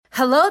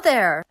Hello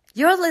there.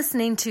 You're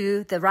listening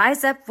to the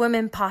Rise Up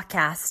Women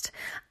podcast.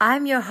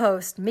 I'm your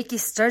host, Mickey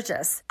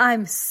Sturgis.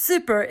 I'm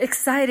super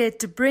excited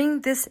to bring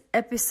this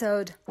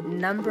episode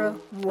number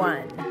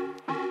 1.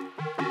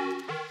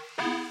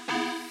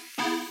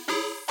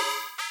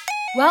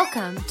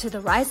 Welcome to the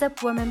Rise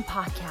Up Women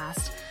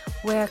podcast,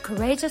 where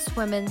courageous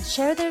women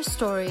share their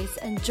stories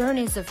and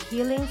journeys of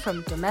healing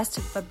from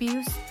domestic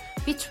abuse,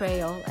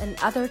 betrayal, and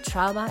other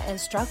trauma and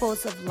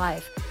struggles of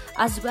life,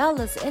 as well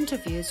as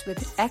interviews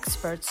with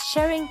experts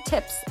sharing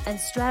tips and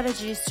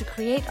strategies to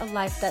create a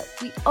life that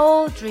we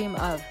all dream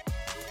of.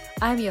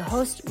 I'm your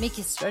host,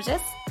 Mickey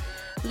Sturgis.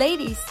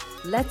 Ladies,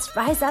 let's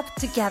rise up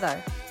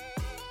together.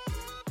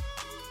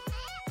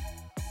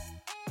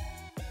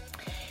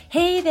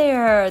 Hey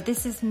there,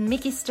 this is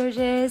Mickey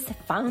Sturgis,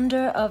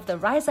 founder of the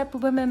Rise Up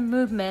Women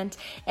movement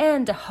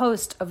and the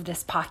host of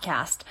this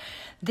podcast.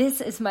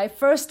 This is my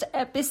first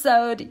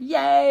episode.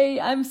 Yay!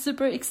 I'm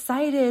super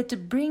excited to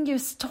bring you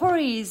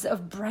stories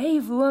of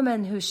brave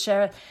women who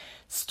share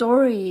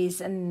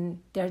stories and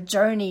their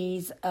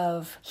journeys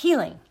of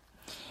healing.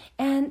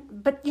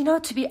 But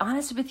to be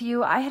honest with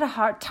you, I had a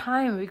hard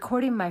time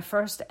recording my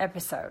first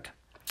episode.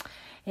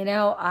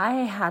 I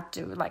had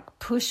to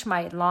push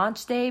my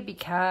launch day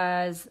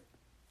because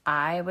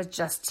I was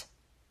just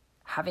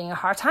having a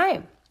hard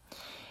time.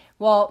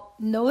 Well,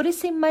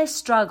 noticing my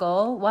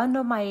struggle, one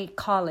of my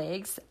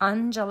colleagues,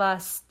 Angela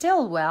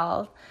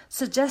Stillwell,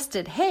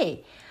 suggested,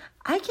 hey,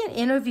 I can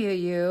interview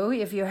you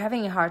if you're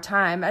having a hard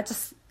time.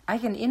 I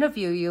can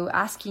interview you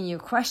asking you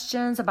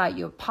questions about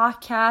your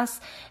podcast,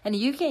 and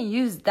you can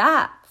use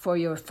that for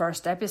your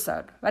first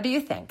episode. What do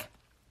you think?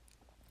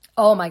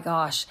 Oh my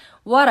gosh,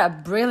 what a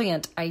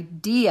brilliant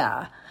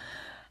idea.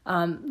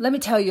 Let me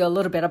tell you a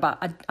little bit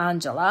about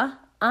Angela.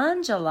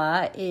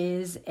 Angela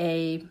is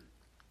a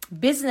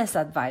business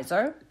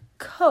advisor,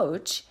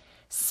 coach,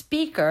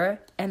 speaker,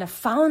 and a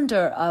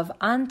founder of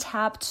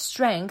Untapped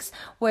Strengths,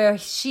 where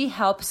she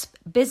helps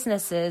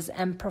businesses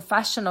and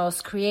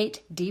professionals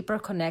create deeper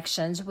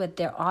connections with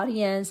their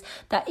audience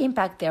that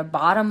impact their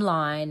bottom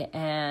line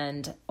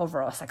and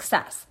overall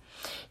success.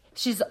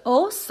 She's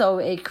also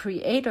a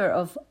creator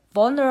of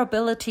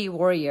Vulnerability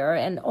Warrior,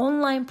 an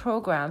online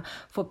program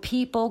for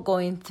people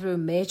going through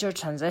major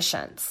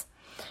transitions.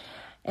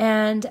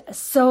 And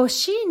so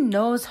she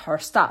knows her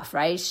stuff,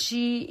 right?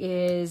 She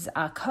is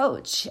a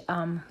coach,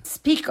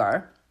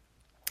 speaker.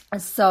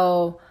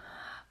 So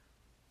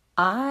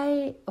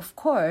I, of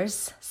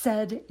course,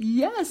 said,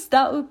 yes,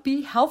 that would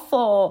be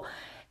helpful.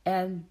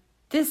 And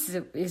this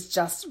is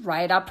just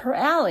right up her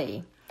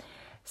alley.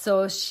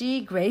 So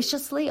she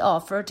graciously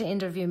offered to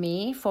interview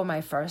me for my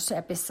first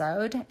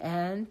episode.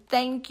 And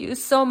thank you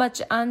so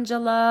much,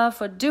 Angela,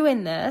 for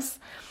doing this.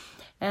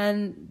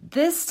 And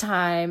this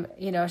time,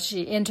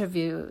 she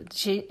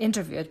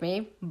interviewed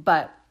me,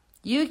 but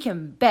you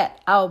can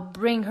bet I'll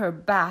bring her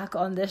back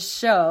on this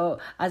show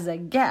as a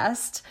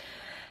guest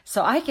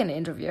so I can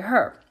interview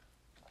her.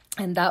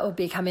 And that will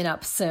be coming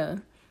up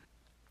soon.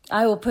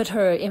 I will put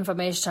her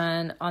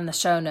information on the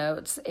show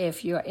notes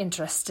if you're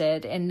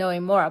interested in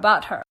knowing more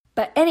about her.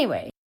 But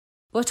anyway,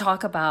 we'll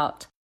talk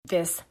about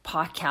this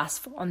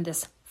podcast on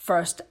this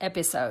first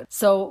episode.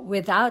 So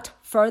without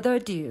further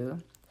ado,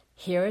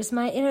 here is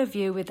my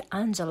interview with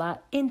Angela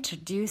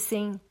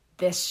introducing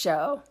this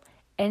show.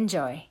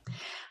 Enjoy.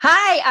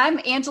 Hi, I'm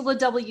Angela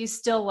W.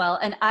 Stillwell,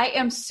 and I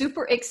am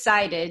super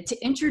excited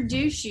to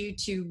introduce you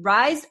to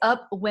Rise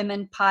Up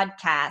Women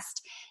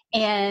podcast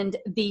and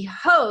the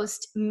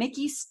host,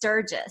 Mickey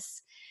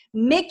Sturgis.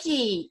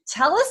 Mickey,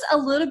 tell us a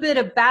little bit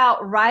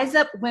about Rise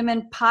Up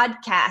Women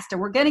podcast,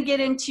 and we're going to get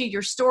into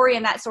your story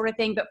and that sort of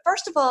thing. But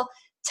first of all,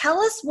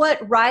 tell us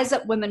what Rise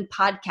Up Women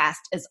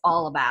podcast is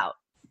all about.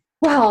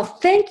 Well,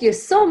 thank you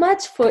so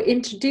much for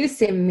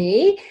introducing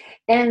me.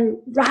 And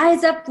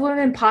Rise Up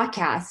Women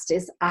podcast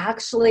is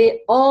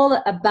actually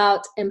all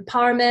about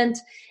empowerment,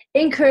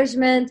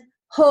 encouragement,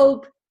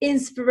 hope,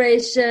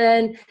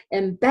 inspiration,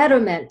 and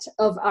betterment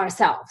of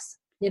ourselves.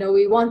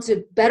 We want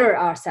to better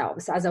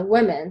ourselves as a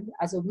woman,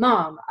 as a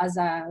mom, as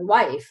a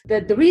wife.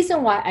 The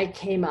reason why I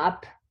came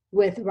up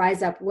with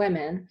Rise Up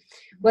Women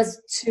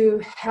was to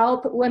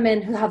help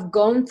women who have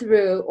gone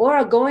through or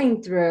are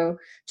going through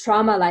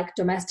trauma like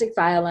domestic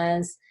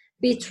violence,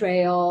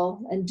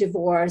 betrayal, and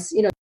divorce.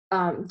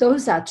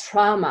 Those are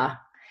trauma.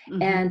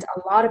 Mm-hmm. And a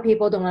lot of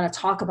people don't want to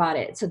talk about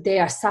it. So they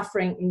are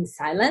suffering in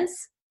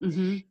silence.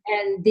 Mm-hmm.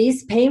 And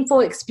these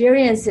painful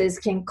experiences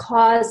can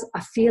cause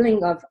a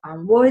feeling of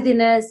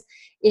unworthiness,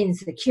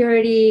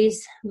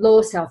 insecurities,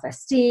 low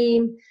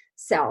self-esteem,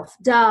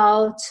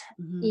 self-doubt,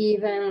 mm-hmm.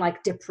 even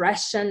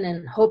depression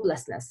and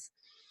hopelessness.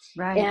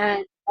 Right.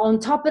 And on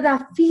top of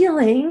that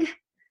feeling,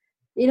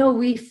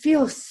 we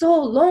feel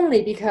so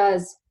lonely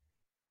because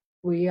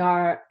we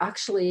are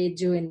actually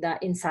doing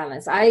that in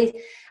silence. I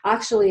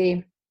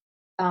actually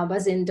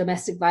was in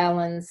domestic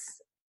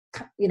violence,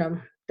 the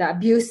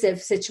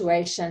abusive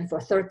situation for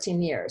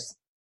 13 years.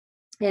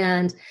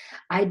 And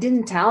I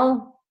didn't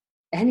tell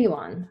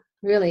anyone,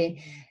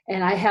 really.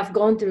 And I have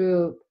gone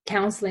through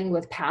counseling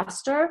with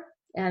pastor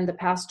and the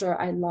pastor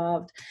I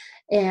loved.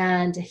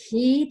 And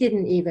he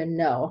didn't even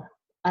know.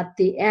 At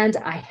the end,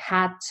 I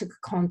had to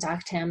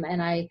contact him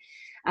and I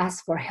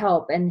asked for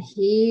help. And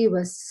he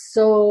was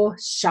so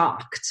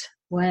shocked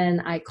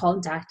when I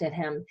contacted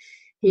him.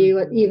 He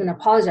would even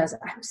apologize.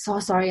 I'm so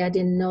sorry, I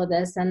didn't know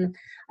this. And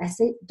I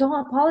say,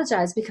 don't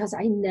apologize because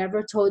I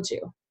never told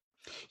you.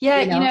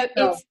 Yeah,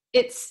 So,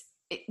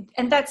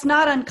 and that's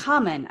not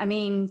uncommon. I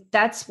mean,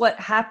 that's what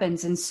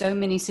happens in so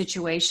many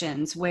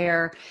situations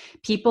where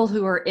people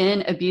who are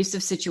in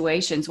abusive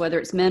situations, whether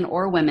it's men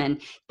or women,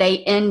 they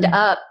end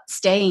up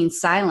staying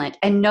silent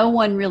and no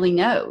one really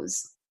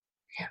knows.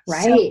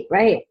 Right.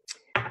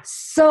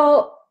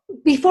 So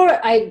before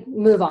I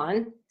move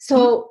on,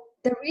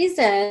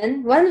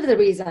 one of the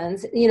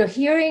reasons,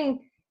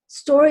 hearing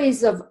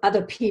stories of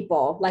other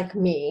people like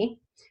me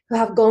who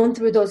have gone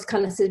through those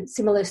kind of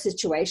similar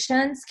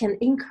situations can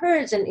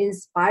encourage and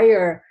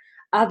inspire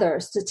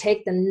others to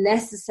take the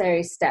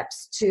necessary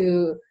steps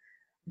to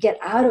get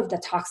out of the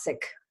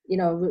toxic,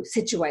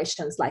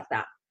 situations like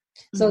that.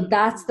 So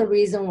that's the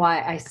reason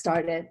why I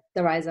started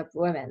the Rise Up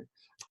Women.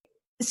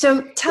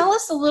 So tell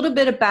us a little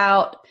bit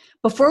about,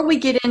 before we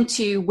get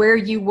into where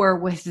you were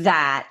with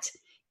that,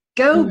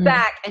 go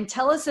back and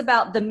tell us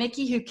about the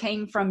Mickey who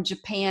came from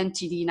Japan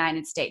to the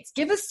United States.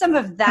 Give us some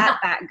of that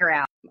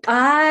background.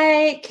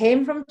 I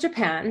came from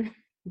Japan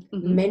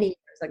many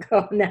years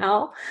ago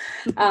now.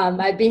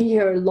 I've been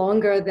here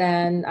longer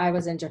than I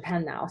was in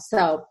Japan now.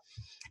 So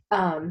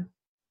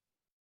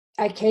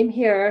I came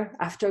here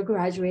after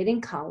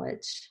graduating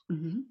college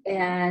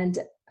and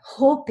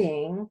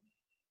hoping,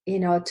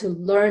 to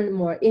learn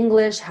more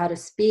English, how to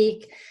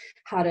speak,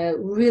 how to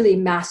really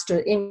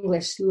master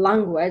English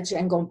language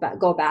and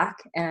go back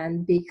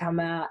and become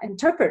an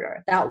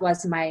interpreter. That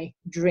was my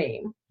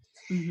dream.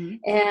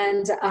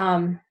 And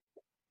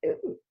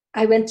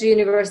I went to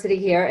university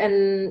here,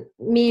 and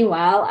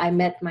meanwhile, I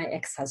met my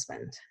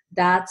ex-husband.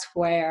 That's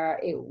where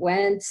it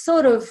went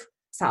sort of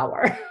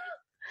sour.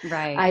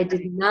 Right. I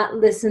did not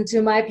listen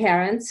to my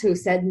parents who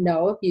said,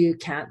 no, you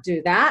can't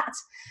do that.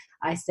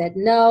 I said,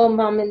 no,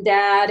 mom and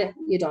dad,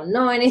 you don't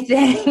know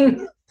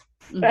anything.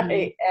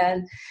 Right.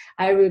 And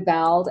I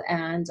rebelled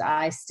and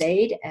I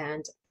stayed,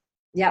 and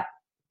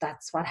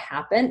that's what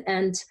happened.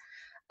 And,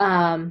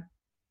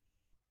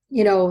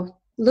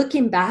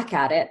 looking back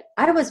at it,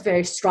 I was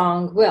very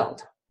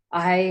strong-willed.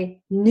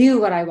 I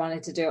knew what I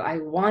wanted to do. I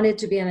wanted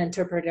to be an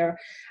interpreter.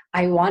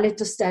 I wanted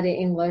to study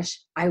English.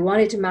 I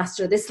wanted to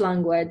master this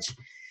language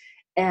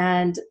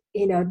and,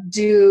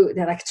 do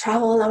that, like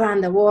travel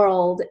around the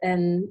world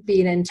and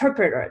be an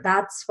interpreter.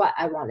 That's what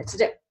I wanted to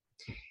do.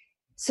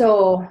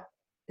 So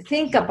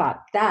think about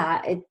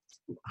that.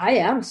 I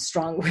am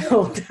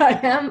strong-willed.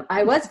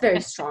 I was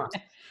very strong.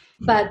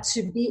 But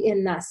to be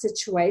in that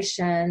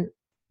situation,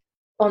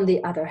 on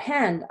the other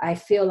hand, I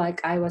feel like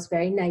I was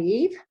very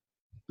naive.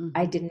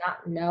 I did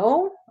not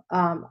know.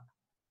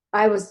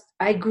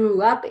 I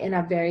grew up in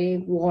a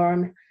very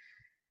warm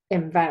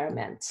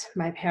environment.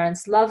 My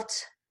parents loved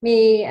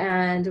me,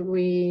 and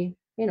we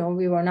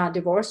were not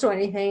divorced or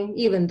anything,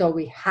 even though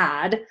we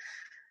had.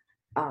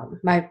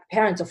 My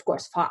parents, of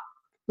course, fought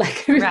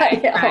like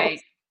everybody else.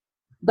 Right.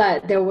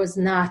 But there was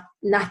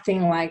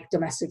nothing like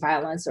domestic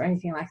violence or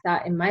anything like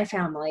that in my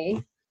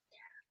family.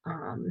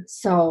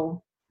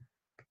 So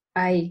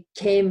I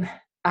came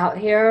out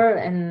here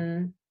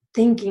and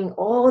thinking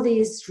all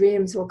these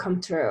dreams will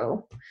come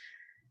true.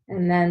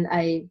 And then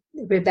I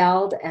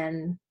rebelled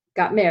and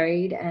got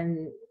married,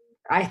 and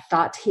I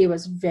thought he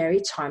was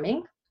very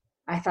charming.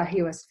 I thought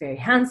he was very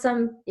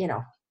handsome,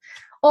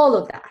 all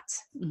of that.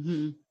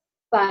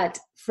 But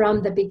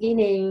from the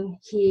beginning,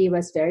 he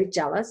was very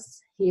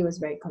jealous. He was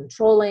very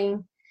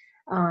controlling.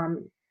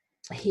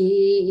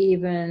 He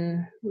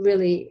even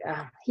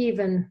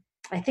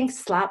I think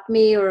slapped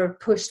me or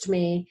pushed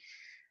me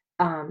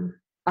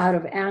out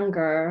of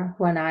anger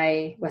when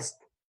I was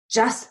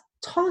just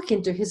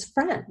talking to his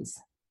friends.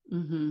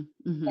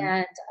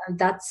 And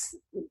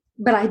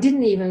but I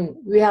didn't even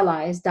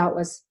realize that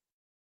was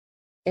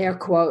air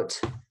quote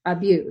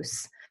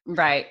abuse.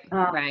 Right.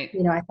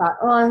 I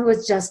thought, it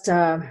was just,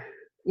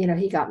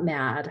 he got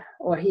mad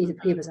or he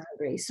was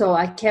angry. So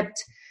I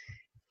kept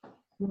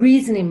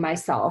reasoning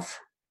myself,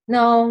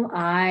 no,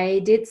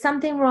 I did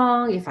something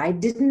wrong. If I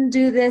didn't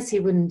do this, he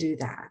wouldn't do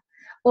that.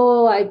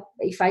 Or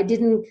if I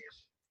didn't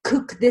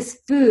cook this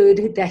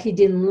food that he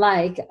didn't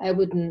like, I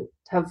wouldn't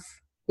have,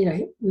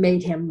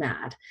 made him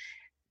mad.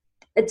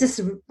 It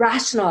just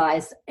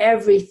rationalized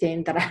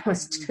everything that I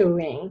was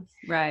doing.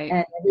 Right.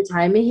 And every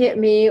time he hit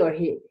me or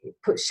he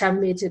shoved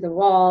me to the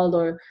wall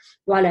or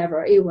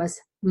whatever, it was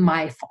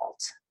my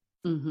fault.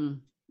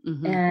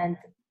 And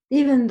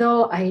even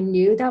though I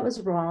knew that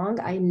was wrong,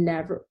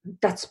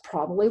 that's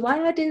probably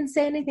why I didn't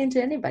say anything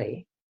to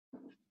anybody.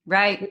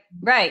 Right.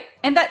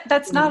 And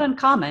that's not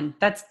uncommon.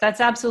 That's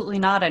absolutely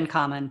not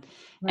uncommon.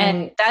 Right.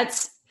 And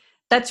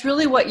that's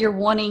really what you're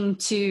wanting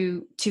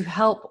to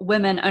help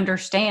women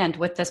understand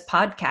with this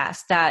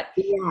podcast, that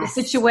the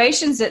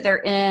situations that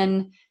they're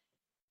in,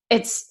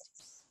 it's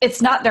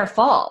not their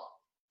fault.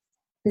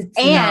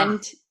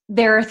 And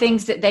there are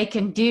things that they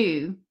can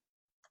do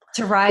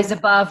to rise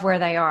above where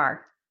they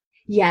are.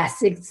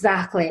 Yes,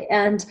 exactly.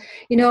 And,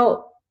 you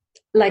know,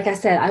 like I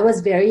said, I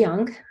was very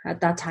young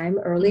at that time,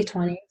 early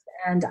 20s,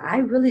 and I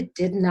really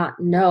did not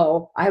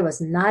know. I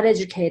was not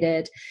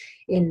educated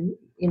in,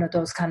 you know,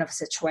 those kind of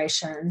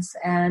situations.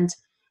 And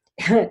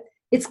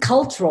it's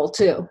cultural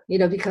too, you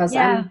know, because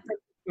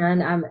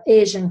I'm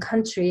Asian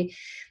country.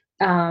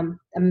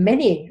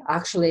 Many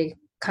actually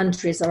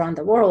countries around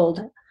the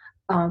world,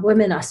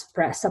 women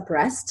are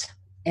suppressed,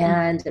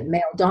 and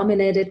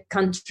male-dominated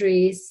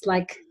countries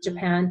like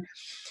Japan.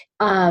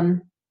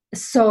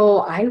 So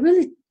I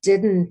really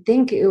didn't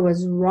think it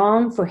was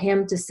wrong for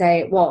him to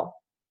say, well,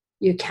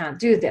 you can't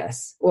do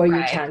this, or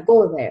you can't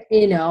go there,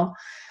 you know.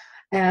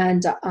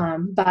 And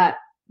but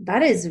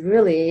that is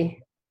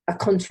really a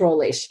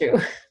control issue.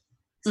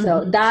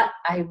 So that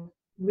I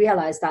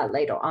realized that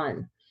later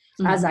on.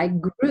 As I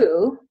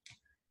grew,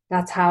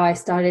 that's how I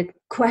started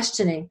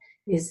questioning,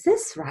 is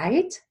this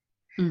right?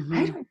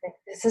 I don't think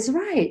this is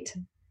right.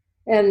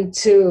 And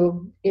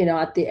to, you know,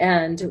 at the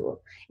end,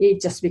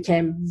 it just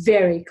became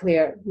very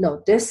clear,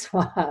 no, this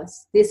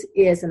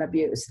is an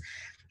abuse.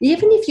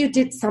 Even if you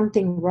did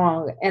something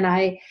wrong, and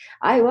I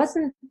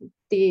wasn't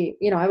the,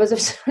 you know, I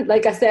was,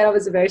 like I said, I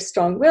was very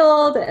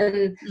strong-willed,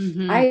 and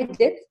I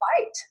did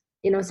fight.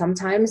 You know,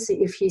 sometimes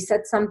if he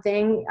said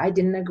something I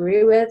didn't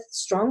agree with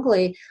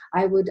strongly,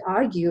 I would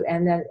argue,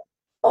 and then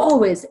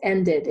always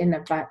ended in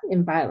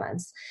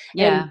violence.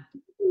 Yeah. And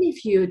even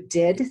if you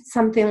did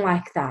something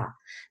like that,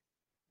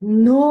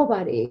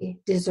 nobody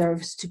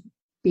deserves to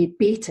be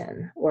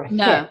beaten or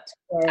hit,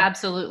 or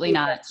absolutely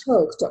not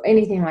choked or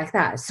anything like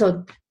that.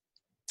 So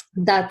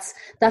that's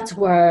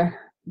where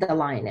the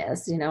line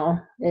is, you know.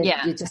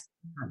 You just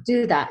can't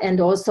do that.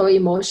 And also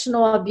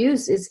emotional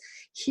abuse is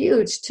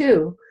huge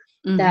too.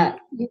 That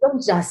you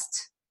don't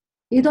just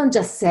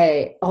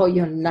say, oh,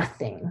 you're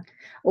nothing,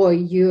 or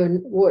you're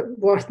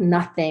worth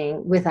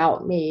nothing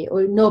without me,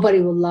 or nobody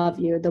will love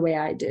you the way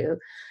I do.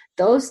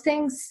 Those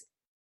things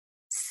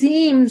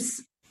seems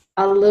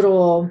a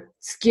little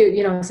skewed,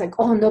 you know. It's like,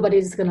 oh,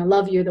 nobody's going to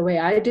love you the way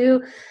I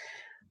do.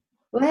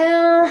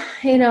 Well,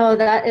 you know,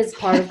 that is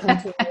part of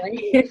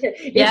controlling.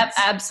 Yep,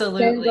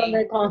 absolutely.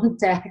 Depends on the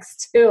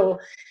context too.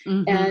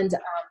 And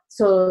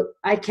so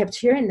I kept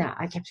hearing that.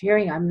 I kept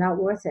hearing, I'm not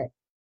worth it.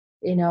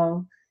 You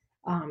know,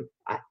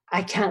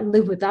 I can't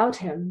live without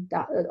him.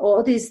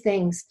 All these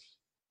things.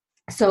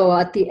 So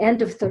at the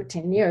end of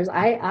 13 years,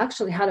 I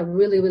actually had a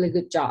really, really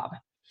good job.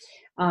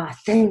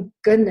 Thank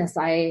goodness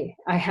I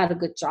had a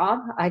good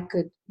job. I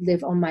could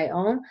live on my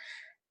own,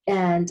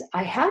 and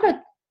I had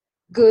a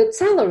good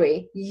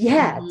salary.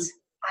 Yet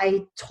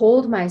I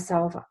told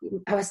myself,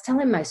 I was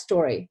telling my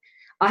story,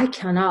 I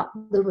cannot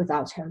live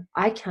without him.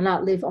 I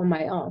cannot live on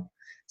my own.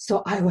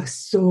 So I was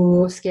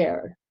so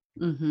scared.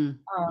 You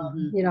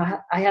know,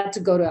 I had to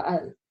go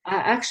to I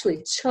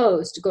actually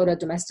chose to go to a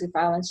domestic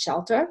violence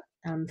shelter.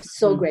 I'm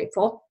so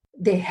grateful.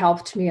 They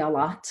helped me a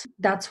lot.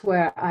 That's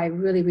where I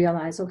really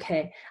realized,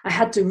 okay, I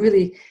had to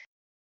really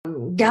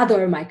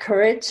gather my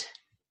courage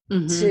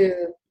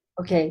to,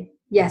 okay,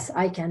 yes,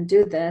 I can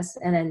do this,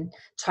 and then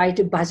try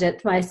to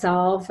budget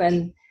myself.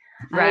 And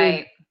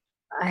I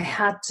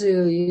had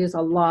to use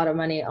a lot of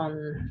money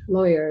on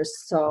lawyers,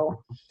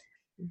 so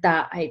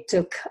that I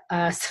took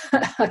a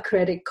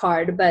credit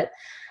card. But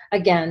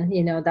again,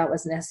 you know, that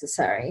was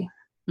necessary.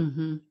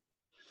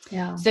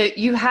 Yeah. So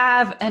you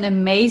have an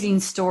amazing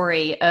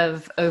story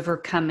of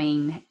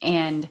overcoming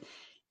and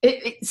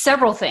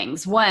several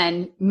things.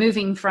 One,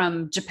 moving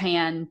from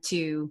Japan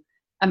to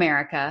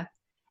America,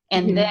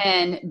 and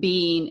then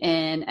being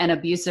in an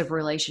abusive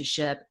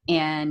relationship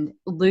and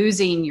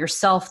losing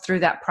yourself through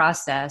that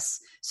process.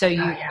 So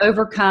you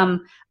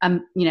overcome,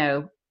 you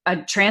know, a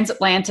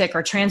transatlantic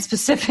or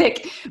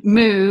trans-Pacific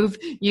move.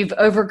 You've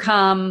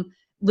overcome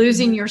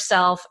losing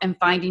yourself and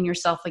finding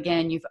yourself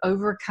again. You've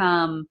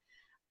overcome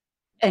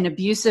an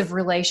abusive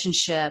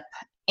relationship.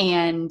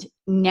 And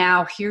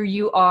now here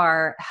you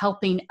are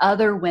helping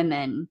other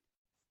women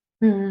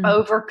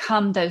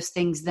overcome those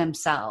things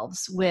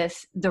themselves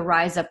with the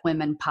Rise Up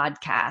Women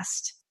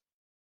podcast.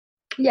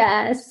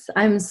 Yes,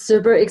 I'm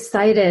super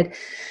excited.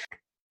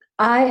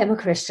 I am a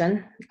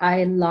Christian.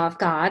 I love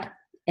God.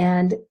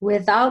 And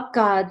without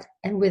God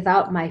and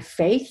without my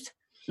faith,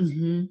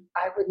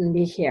 I wouldn't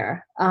be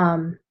here.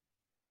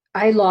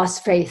 I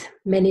lost faith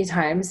many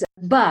times,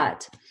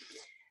 but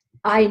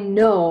I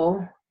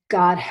know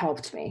God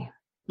helped me.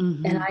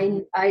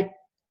 And I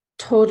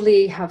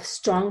totally have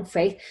strong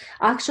faith.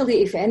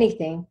 Actually, if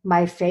anything,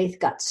 my faith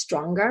got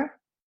stronger.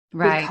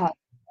 Right.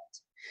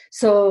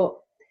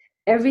 So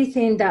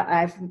everything that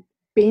I've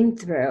been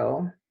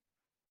through,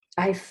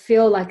 I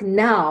feel like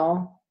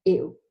now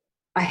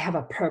I have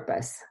a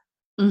purpose.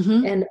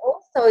 And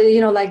also,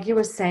 you know, like you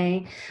were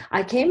saying,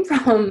 I came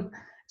from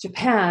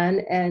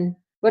Japan, and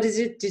what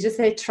did you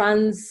say?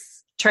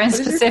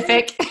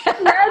 Trans-Pacific. Yeah,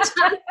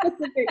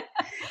 Trans-Pacific.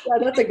 Yeah,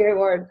 that's a great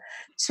word.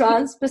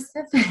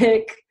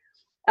 Trans-Pacific,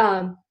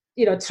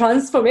 you know,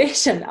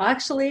 transformation,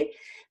 actually,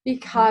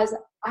 because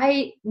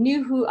I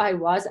knew who I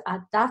was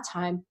at that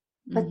time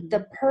But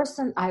the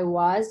person I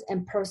was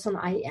and person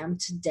I am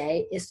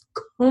today is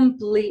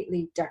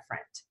completely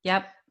different.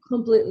 Yep.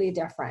 Completely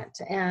different.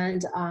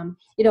 And,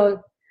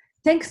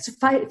 thanks to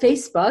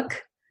Facebook,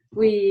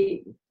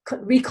 we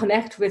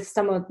reconnect with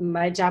some of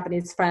my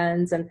Japanese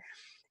friends and,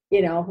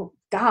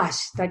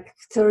 like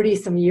 30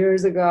 some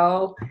years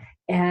ago,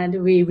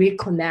 and we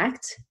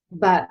reconnect,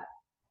 but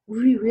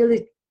we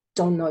really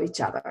don't know each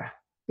other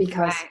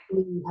because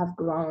we have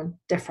grown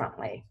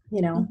differently,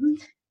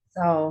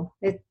 So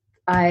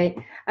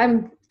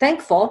I'm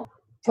thankful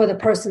for the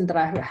person that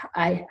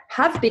I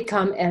have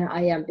become and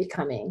I am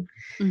becoming.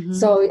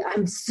 So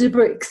I'm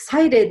super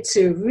excited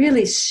to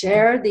really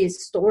share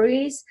these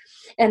stories.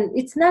 And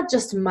it's not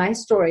just my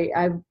story.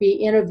 I'll be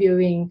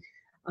interviewing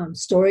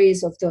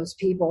stories of those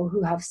people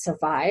who have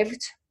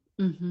survived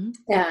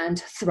and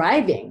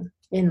thriving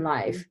in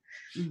life.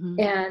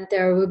 And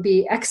there will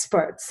be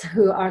experts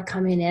who are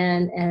coming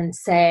in and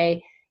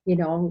say,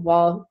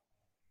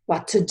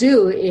 what to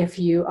do if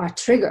you are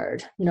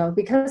triggered,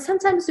 because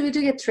sometimes we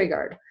do get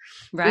triggered,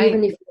 right?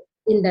 Even if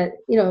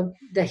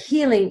the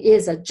healing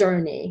is a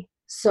journey.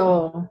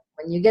 So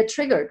when you get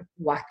triggered,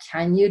 what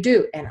can you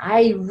do? And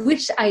I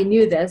wish I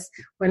knew this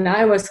when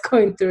I was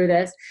going through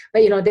this,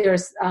 but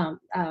there's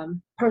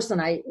person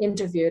I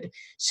interviewed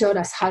showed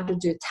us how to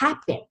do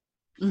tapping.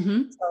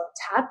 So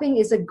tapping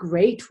is a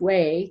great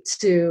way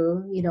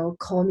to,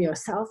 calm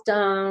yourself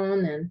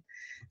down. And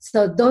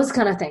so those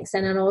kind of things.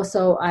 And then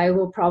also I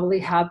will probably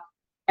have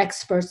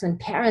experts in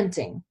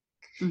parenting.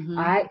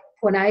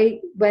 When I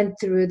went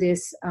through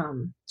this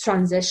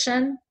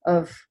transition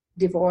of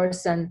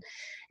divorce and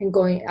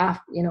going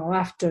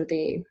after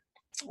the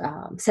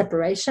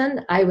separation,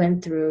 I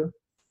went through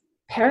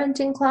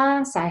parenting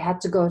class. I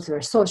had to go through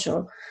a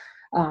social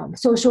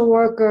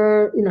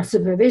worker,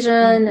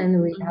 supervision,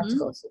 and we had to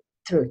go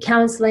through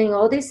counseling,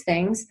 all these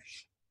things.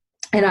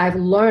 And I've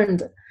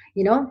learned,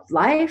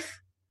 life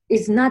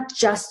is not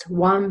just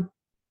one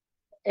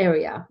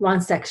area,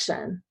 one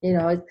section.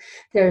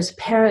 There's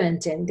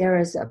parenting, there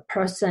is a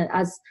person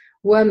as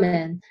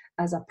woman,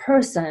 as a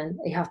person,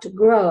 you have to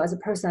grow as a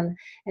person,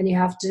 and you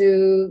have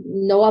to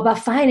know about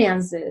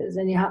finances,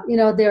 and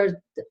there's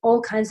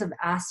all kinds of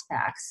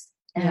aspects.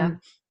 And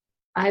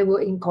I will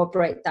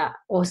incorporate that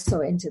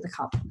also into the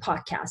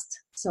podcast.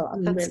 So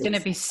that's going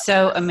to be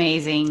so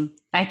amazing.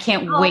 I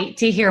can't wait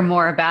to hear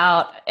more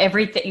about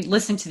everything,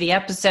 listen to the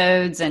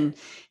episodes and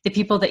the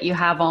people that you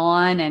have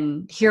on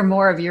and hear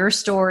more of your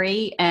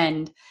story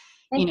and,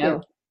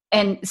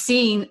 and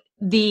seeing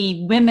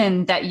the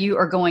women that you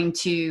are going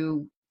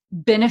to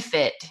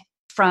benefit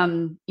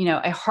from,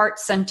 a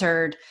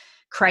heart-centered,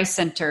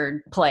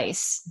 Christ-centered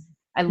place.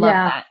 I love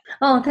that.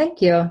 Oh,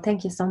 thank you.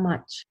 Thank you so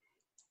much.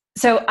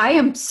 So I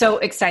am so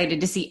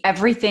excited to see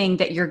everything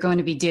that you're going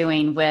to be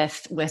doing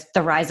with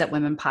the Rise Up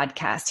Women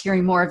podcast,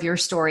 hearing more of your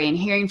story and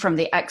hearing from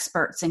the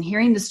experts and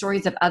hearing the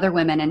stories of other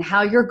women and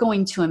how you're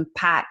going to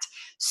impact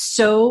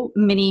so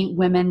many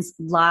women's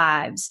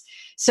lives.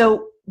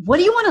 So what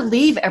do you want to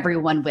leave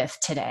everyone with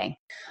today?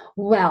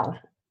 Well,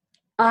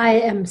 I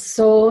am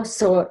so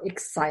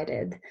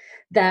excited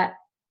that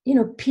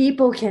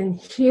people can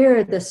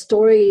hear the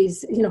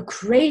stories,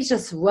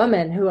 courageous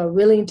women who are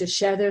willing to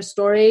share their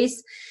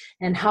stories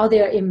and how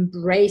they're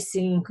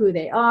embracing who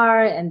they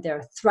are and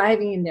they're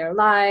thriving in their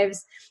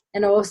lives,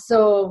 and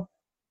also,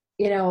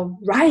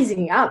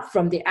 rising up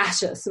from the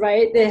ashes,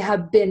 right? They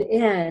have been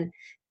in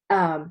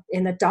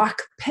a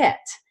dark pit,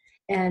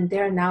 and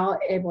they're now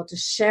able to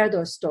share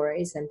those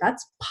stories, and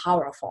that's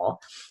powerful.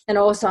 And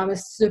also, I'm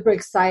super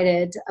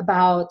excited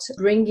about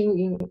bringing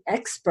in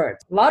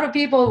experts. A lot of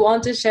people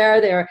want to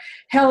share their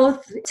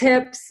health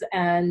tips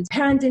and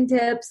parenting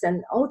tips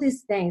and all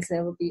these things.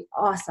 That would be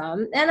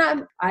awesome.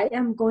 And I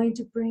am going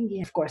to bring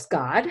in, of course,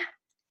 God.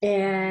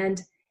 And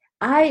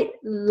I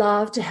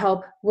love to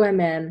help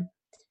women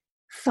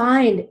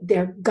find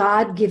their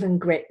God-given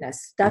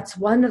greatness. That's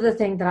one of the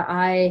things that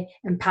I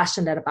am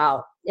passionate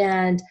about.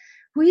 And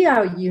we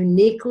are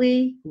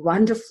uniquely,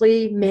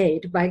 wonderfully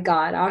made by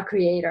God, our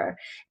creator,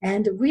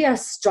 and we are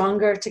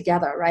stronger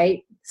together,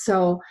 right?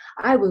 So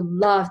I would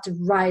love to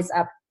rise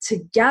up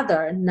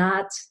together,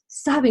 not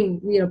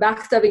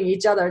backstabbing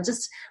each other,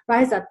 just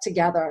rise up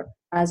together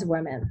as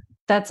women.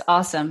 That's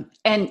awesome.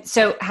 And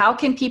so how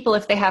can people,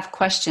 if they have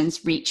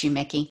questions, reach you,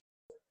 Miki?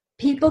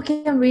 People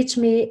can reach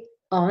me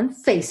on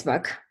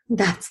Facebook.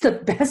 That's the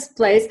best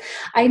place.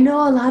 I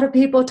know a lot of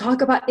people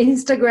talk about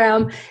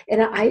Instagram,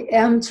 and I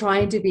am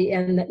trying to be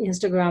in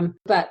Instagram,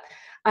 but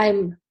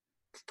I'm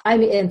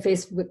in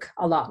Facebook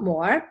a lot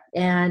more.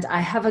 And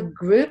I have a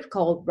group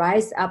called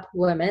Rise Up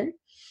Women.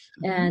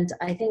 And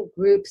I think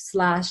group /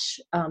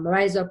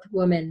 Rise Up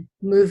Women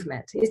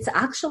movement.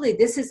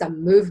 This is a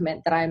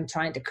movement that I'm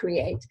trying to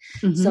create.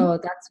 So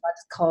that's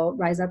what's called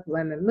Rise Up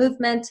Women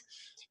movement.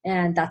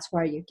 And that's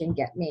where you can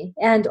get me.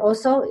 And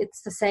also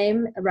it's the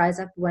same Rise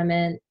Up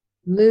Women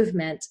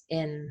movement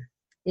in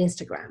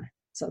Instagram.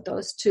 So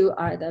those two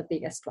are the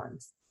biggest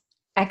ones.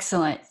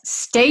 Excellent.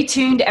 Stay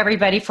tuned,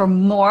 everybody, for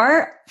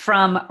more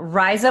from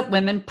Rise Up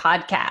Women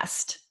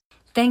podcast.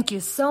 Thank you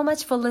so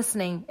much for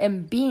listening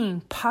and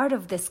being part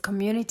of this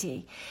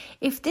community.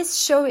 If this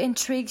show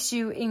intrigues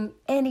you in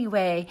any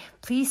way,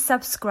 please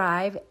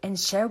subscribe and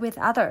share with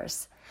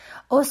others.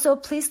 Also,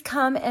 please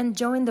come and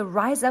join the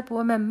Rise Up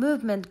Women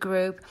Movement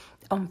group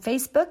on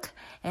Facebook,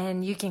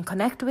 and you can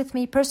connect with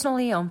me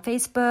personally on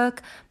Facebook,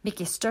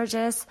 Mickey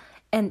Sturgis,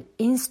 and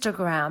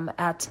Instagram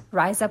at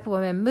Rise Up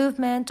Women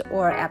Movement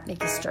or at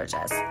Mickey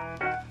Sturgis.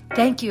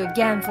 Thank you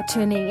again for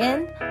tuning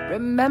in.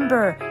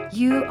 Remember,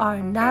 you are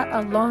not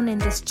alone in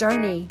this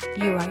journey.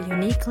 You are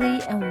uniquely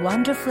and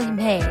wonderfully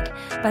made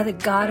by the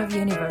God of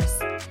universe.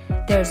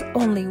 There's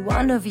only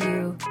one of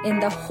you in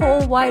the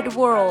whole wide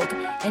world,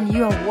 and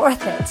you are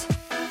worth it.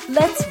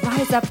 Let's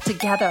rise up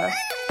together.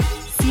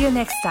 See you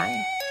next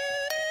time.